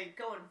calculating, they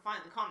go and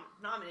find the common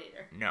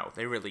denominator. No,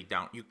 they really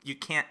don't. You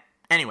can't...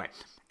 Anyway.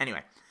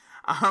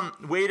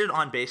 Weighted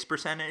on base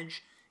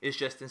percentage is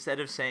just instead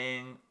of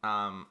saying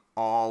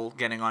all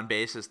getting on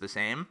base is the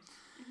same,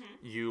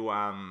 you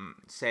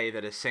say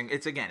that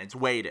it's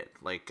weighted.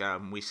 Like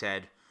we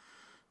said,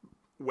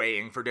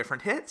 weighing for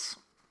different hits.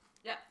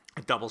 Yeah.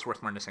 A double's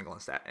worth more than a single,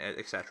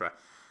 etc.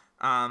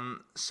 And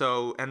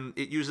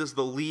it uses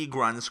the league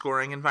run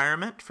scoring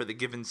environment for the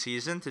given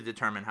season to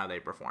determine how they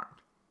performed.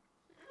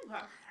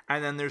 Okay.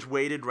 And then there's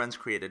weighted runs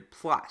created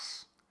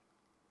plus.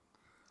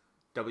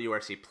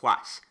 WRC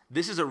plus.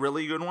 This is a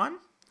really good one.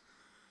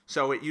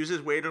 So it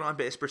uses weighted on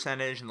base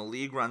percentage in the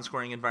league run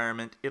scoring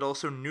environment. It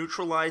also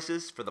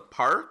neutralizes for the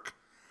park,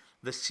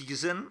 the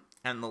season,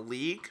 and the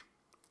league.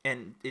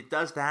 And it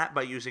does that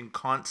by using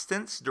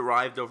constants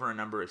derived over a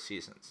number of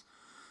seasons.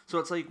 So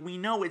it's we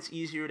know it's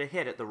easier to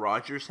hit at the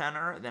Rogers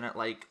Center than at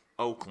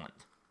Oakland.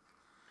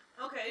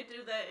 Okay,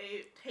 do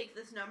they take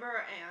this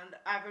number and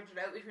average it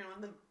out between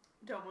when the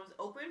dome was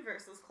open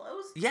versus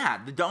closed?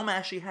 Yeah, the dome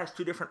actually has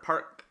 2 different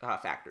park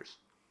factors.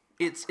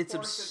 It's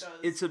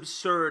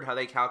absurd how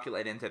they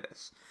calculate into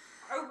this.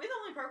 Are we the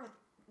only park with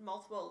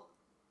multiple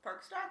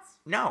park stats?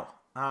 No.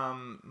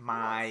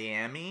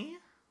 Miami.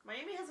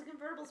 Miami has a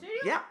convertible stadium?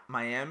 Yeah,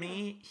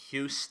 Miami,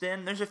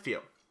 Houston. There's a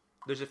few.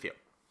 Is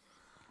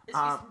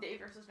Houston day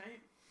versus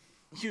night?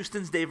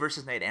 Houston's day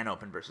versus night and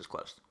open versus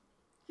closed.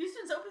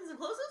 Houston's opens and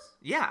closes?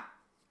 Yeah.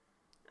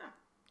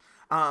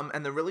 Yeah.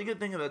 And the really good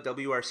thing about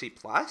WRC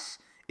Plus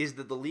is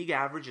that the league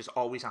average is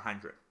always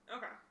 100.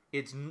 Okay.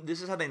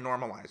 This is how they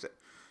normalize it.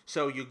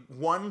 So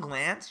one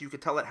glance, you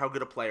could tell it how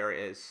good a player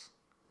is.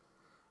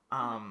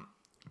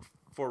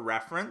 for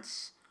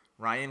reference,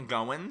 Ryan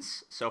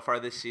Goins so far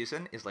this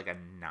season is like a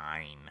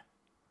 9.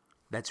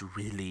 That's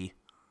really,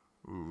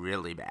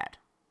 really bad.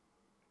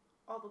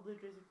 All the Blue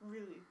Jays are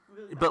really,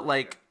 really bad. But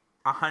like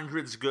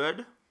 100's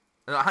good.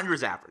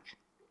 100's average.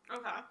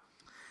 Okay.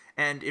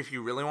 And if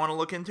you really want to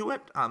look into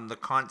it, the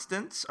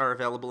constants are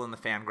available in the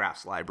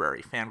Fangraphs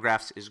library.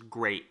 Fangraphs is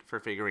great for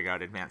figuring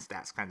out advanced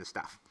stats kind of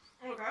stuff.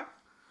 Okay.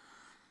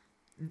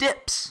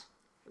 Dips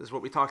is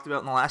what we talked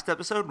about in the last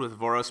episode with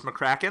Voros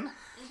McCracken.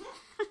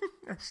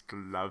 Mm-hmm. I just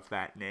love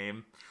that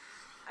name.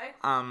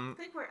 I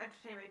think we're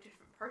entertained by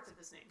different parts of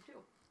his name, too.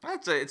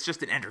 It's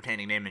just an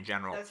entertaining name in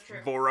general. That's true.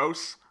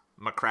 Voros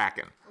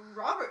McCracken.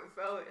 Robert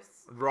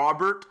Voros.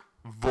 Robert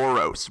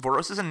Voros.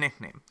 Voros is a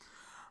nickname.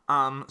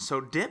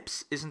 So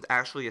dips isn't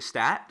actually a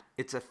stat,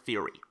 it's a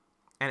theory.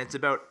 And it's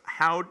about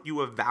how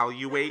you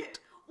evaluate...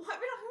 Why are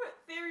we talking about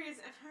theories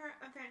and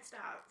advanced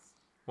stats?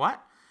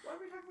 What? Why are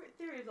we talking about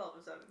theories all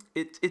of a sudden?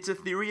 It's a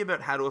theory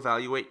about how to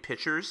evaluate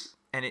pitchers,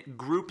 and it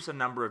groups a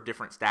number of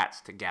different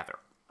stats together.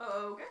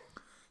 Oh, okay.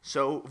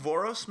 So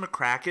Voros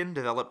McCracken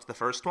developed the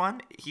first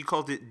one. He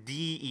called it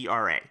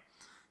DERA,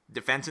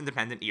 Defense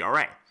Independent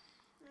ERA.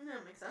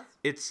 That makes sense.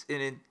 It's an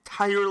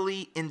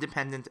entirely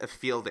independent of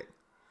fielding.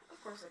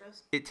 Of course it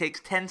is. It takes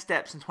 10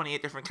 steps and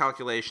 28 different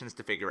calculations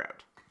to figure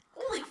out.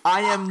 Holy fuck.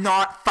 I am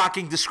not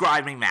fucking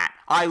describing that.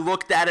 I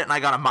looked at it and I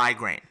got a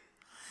migraine.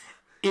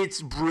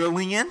 It's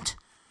brilliant.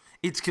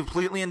 It's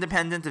completely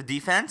independent of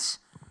defense.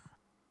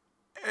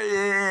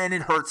 And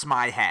it hurts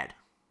my head.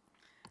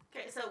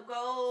 Okay, so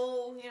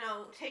go,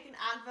 take an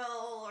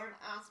Advil or an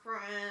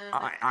aspirin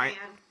and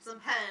some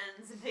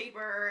pens and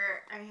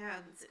paper and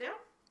sit down.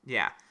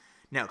 Yeah.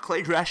 Now,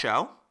 Clay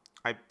Dreschow,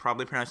 I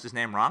probably pronounced his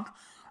name wrong.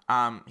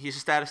 He's a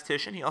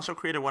statistician. He also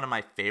created one of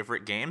my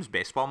favorite games,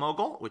 Baseball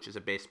Mogul, which is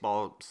a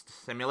baseball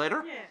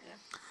simulator.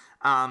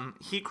 Yeah.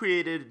 He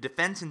created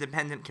Defense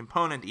Independent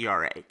Component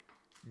ERA.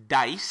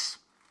 DICE.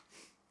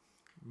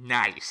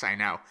 Nice, I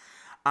know.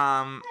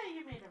 Yeah,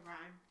 you made a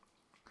rhyme.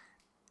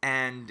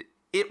 And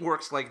it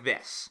works like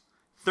this.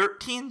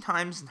 13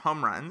 times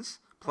home runs,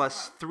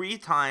 plus 3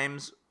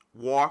 times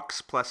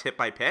walks plus hit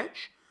by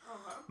pitch,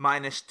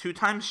 minus 2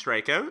 times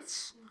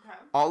strikeouts,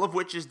 all of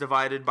which is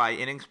divided by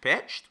innings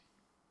pitched,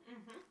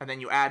 and then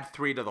you add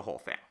 3 to the whole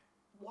thing.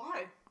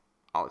 Why?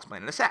 I'll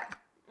explain in a sec.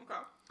 Okay.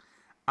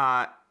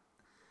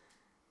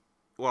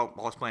 Well,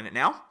 I'll explain it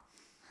now,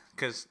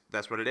 because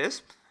that's what it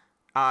is.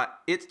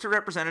 It's to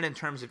represent it in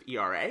terms of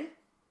ERA.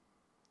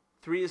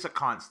 3 is a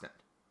constant.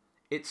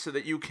 It's so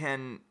that you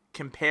can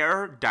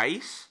compare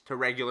DICE to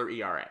regular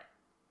ERA.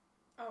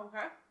 Oh,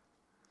 okay.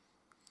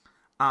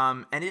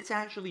 And it's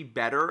actually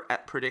better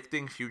at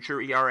predicting future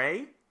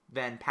ERA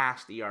than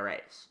past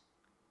ERAs.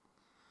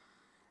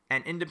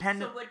 And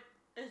independent... So what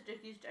is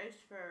Dickie's DICE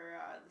for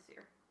this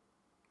year?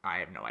 I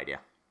have no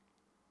idea.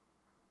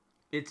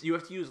 You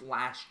have to use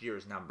last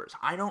year's numbers.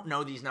 I don't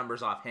know these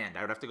numbers offhand.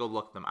 I would have to go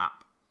look them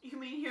up. You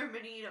mean you're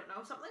admitting you don't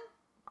know something?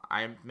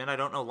 I admit I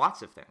don't know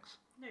lots of things.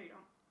 No, you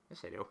don't.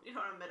 Yes, I do. You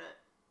don't admit it.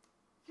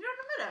 You don't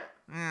admit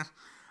it.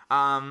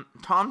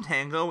 Tom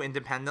Tango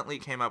independently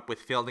came up with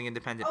fielding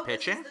independent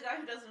pitching. This is the guy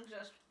who doesn't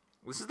exist.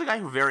 This is the guy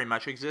who very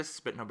much exists,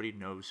 but nobody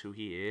knows who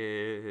he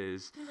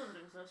is. He doesn't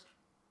exist.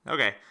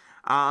 Okay.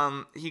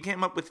 He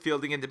came up with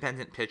fielding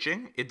independent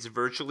pitching. It's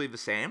virtually the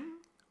same.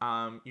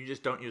 You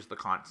just don't use the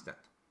constant.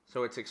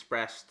 So it's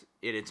expressed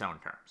in its own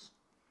terms.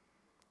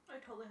 I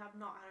totally have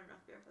not had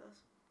enough beer for this.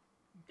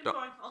 Keep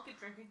going. I'll keep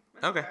drinking.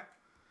 That's okay.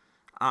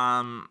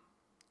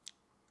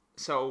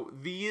 So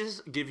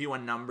these give you a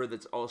number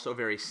that's also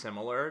very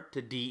similar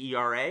to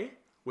DERA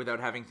without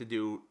having to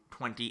do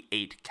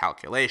 28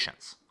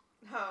 calculations.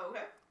 Oh,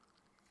 okay.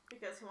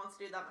 Because he wants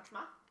to do that much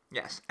math?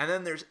 Yes. And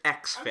then there's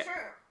XFIT. I'm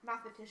sure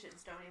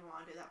mathematicians don't even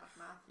want to do that much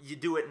math. You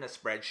do it in a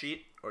spreadsheet,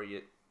 or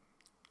you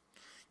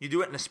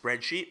do it in a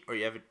spreadsheet, or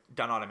you have it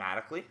done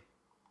automatically.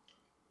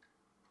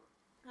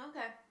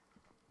 Okay.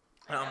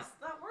 I guess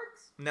that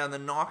works. Now the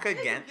knock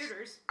against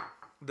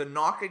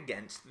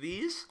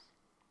these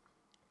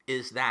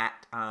is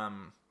that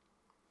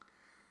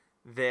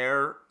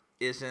there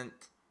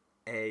isn't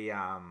a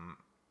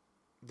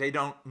they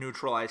don't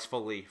neutralize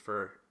fully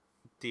for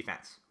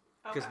defense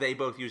because they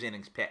both use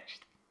innings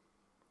pitched,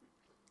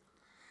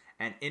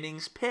 and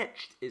innings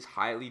pitched is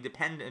highly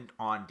dependent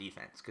on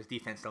defense because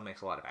defense still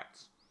makes a lot of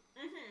outs.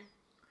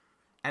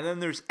 And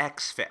then there's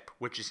XFIP,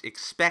 which is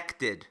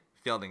expected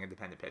fielding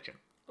independent pitching.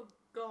 Oh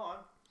God.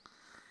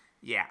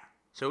 Yeah.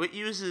 So it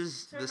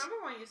uses So remember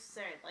when I used to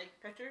say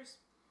pitchers?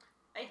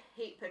 I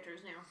hate pitchers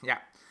now. Yeah.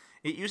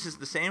 It uses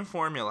the same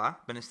formula,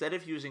 but instead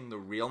of using the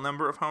real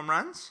number of home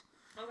runs,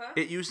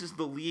 it uses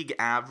the league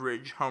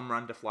average home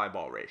run to fly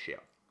ball ratio.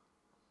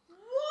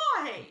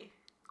 Why?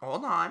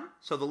 Hold on.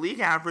 So the league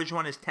average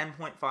one is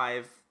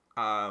 10.5%.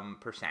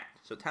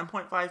 So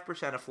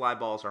 10.5% of fly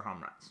balls are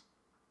home runs.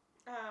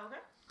 Okay.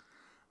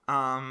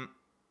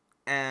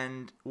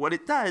 And what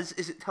it does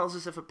is it tells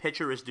us if a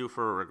pitcher is due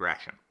for a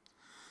regression.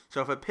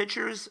 So if a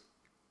pitcher's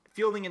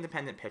fielding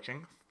independent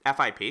pitching,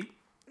 FIP,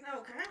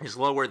 is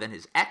lower than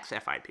his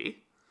xFIP,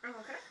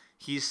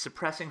 he's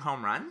suppressing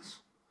home runs,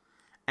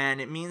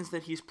 And it means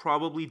that he's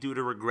probably due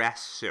to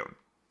regress soon.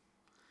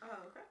 Oh,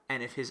 okay.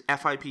 And if his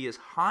FIP is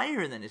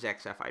higher than his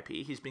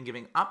xFIP, he's been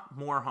giving up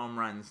more home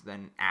runs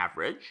than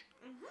average,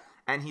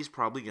 and he's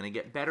probably going to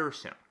get better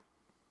soon.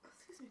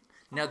 Excuse me.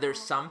 Now, there's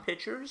some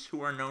pitchers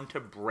who are known to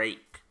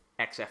break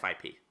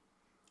xFIP.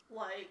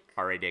 Like?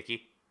 R.A.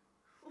 Dickey.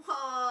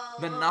 Whoa.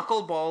 The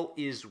knuckleball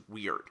is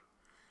weird.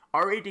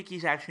 R.A.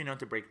 Dickey's actually known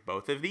to break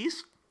both of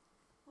these.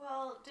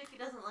 Well, Dickie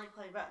doesn't like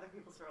playing by other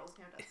people's rules,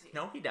 now does he?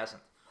 No, he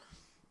doesn't.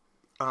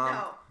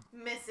 No.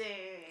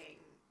 Missing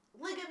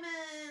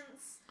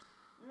ligaments,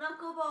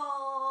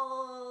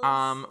 knuckleballs.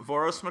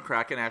 Voros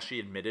McCracken actually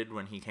admitted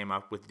when he came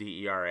up with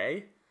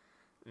DERA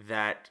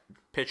that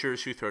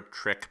pitchers who throw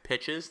trick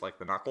pitches, like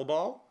the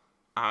knuckleball,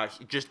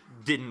 just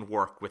didn't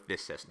work with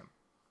this system.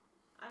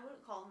 I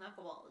wouldn't call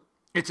knuckleball.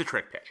 It's a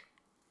trick pitch.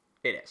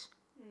 It is.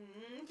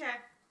 Okay.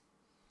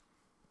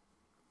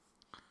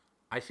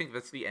 I think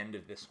that's the end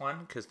of this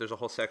one, because there's a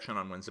whole section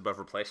on wins above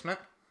replacement.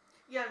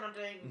 Yeah, I'm not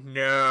doing...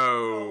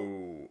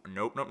 No.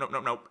 Nope.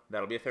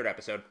 That'll be a third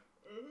episode.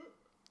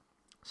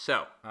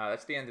 So,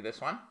 that's the end of this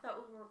one. That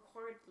will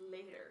record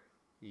later.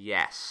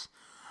 Yes.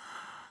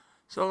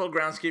 So, a little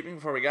groundskeeping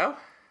before we go.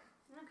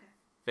 Okay.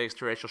 Thanks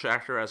to Rachel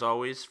Schachter, as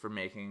always, for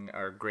making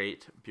our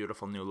great,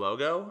 beautiful new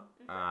logo.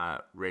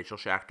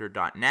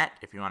 RachelSchachter.net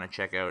if you want to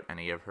check out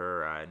any of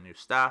her new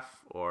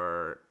stuff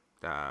or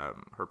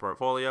her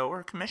portfolio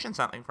or commission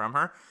something from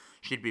her.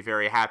 She'd be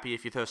very happy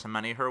if you throw some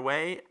money her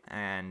way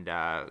and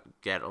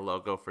get a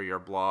logo for your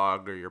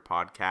blog or your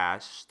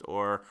podcast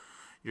or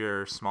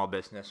your small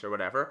business or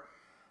whatever.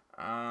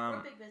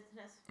 Or big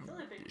business.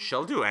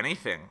 She'll do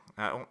anything.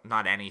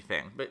 Not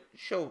anything, but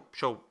she'll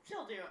do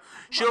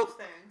she'll most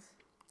things.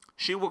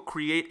 She will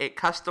create a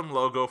custom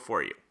logo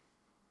for you.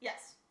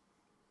 Yes.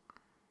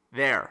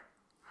 There.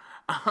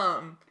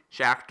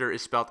 Schachter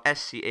is spelled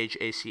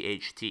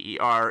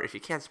SCHACHTER. If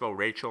you can't spell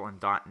Rachel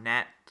and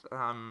 .net,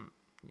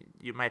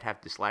 you might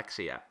have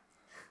dyslexia.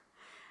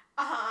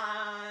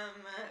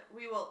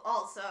 We will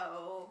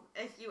also,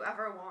 if you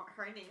ever want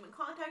her name and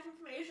contact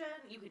information,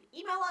 you can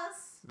email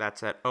us.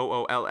 That's at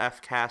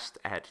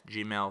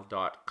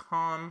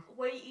oolfcast@gmail.com.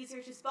 Way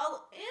easier to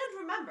spell and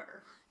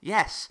remember.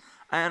 Yes.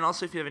 And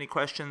also, if you have any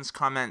questions,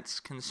 comments,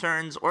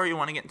 concerns, or you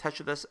want to get in touch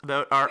with us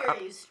about our...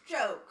 Queries,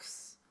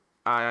 jokes.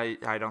 I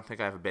don't think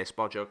I have a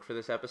baseball joke for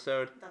this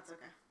episode. That's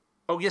okay.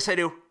 Oh, yes, I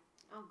do.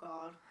 Oh,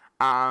 God.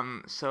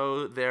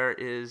 So there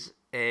is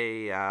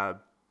there's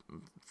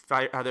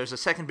a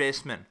second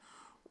baseman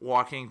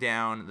walking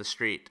down the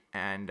street,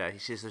 and he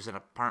sees there's an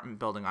apartment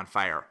building on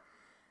fire.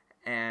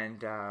 And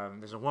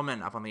there's a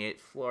woman up on the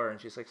 8th floor, and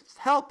she's like,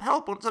 help,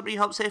 won't somebody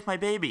help save my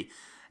baby?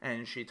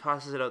 And she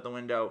tosses it out the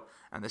window,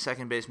 and the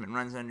second baseman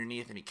runs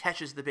underneath, and he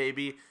catches the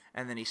baby,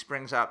 and then he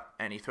springs up,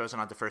 and he throws it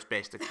onto first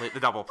base to complete the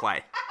double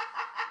play.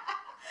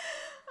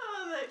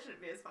 Oh, that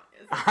shouldn't be as funny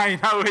as I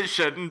know it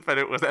shouldn't, but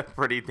it was a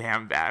pretty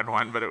damn bad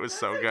one, but it was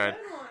so good.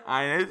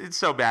 It's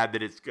so bad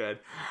that it's good.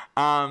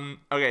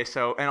 Okay,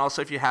 so, and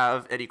also if you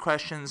have any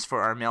questions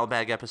for our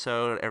mailbag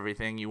episode,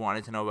 everything you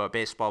wanted to know about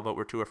baseball but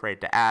were too afraid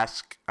to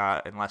ask,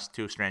 unless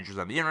two strangers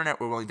on the internet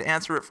were willing to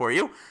answer it for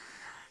you,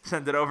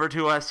 send it over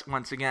to us.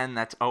 Once again,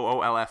 that's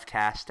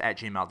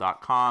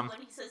oolfcast@gmail.com.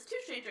 When he says two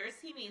strangers,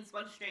 he means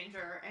one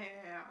stranger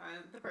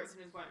and the person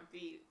who's going to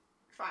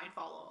try and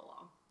follow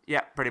along.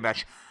 Yeah, pretty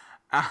much.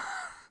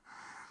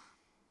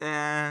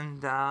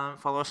 And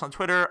follow us on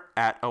Twitter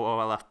at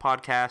OOLF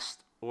Podcast,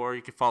 or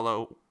you can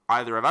follow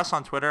either of us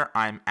on Twitter.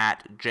 I'm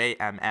at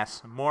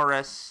JMS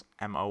Morris,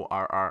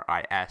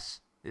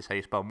 Morris is how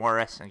you spell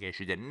Morris, in case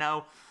you didn't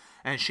know.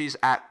 And she's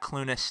at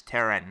Clunas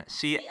Terran,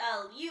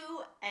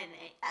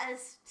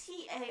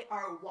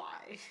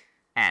 CLUNASTARY.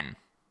 N.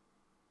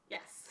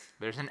 Yes.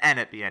 There's an N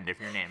at the end of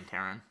your name,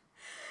 Terran.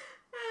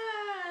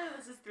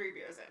 This is 3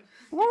 beers in.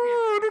 Woo!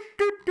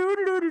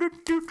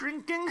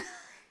 Drinking.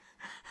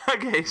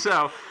 Okay,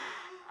 so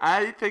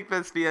I think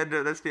that's the end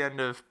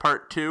of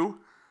part 2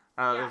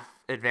 of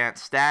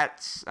Advanced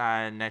Stats.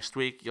 Next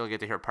week you'll get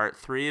to hear part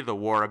 3, the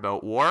War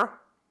About War.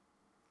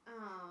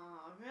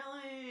 Oh,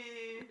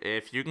 really?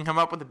 If you can come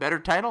up with a better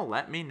title,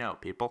 let me know,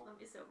 people. Let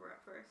me sober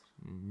up first.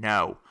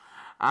 No.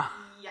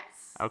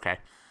 Yes. Okay.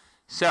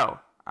 So,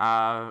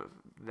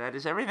 that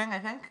is everything, I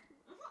think.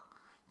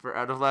 For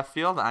Out of Left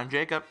Field, I'm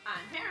Jacob.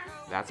 I'm Karen.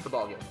 That's the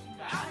ballgame.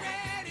 Bye.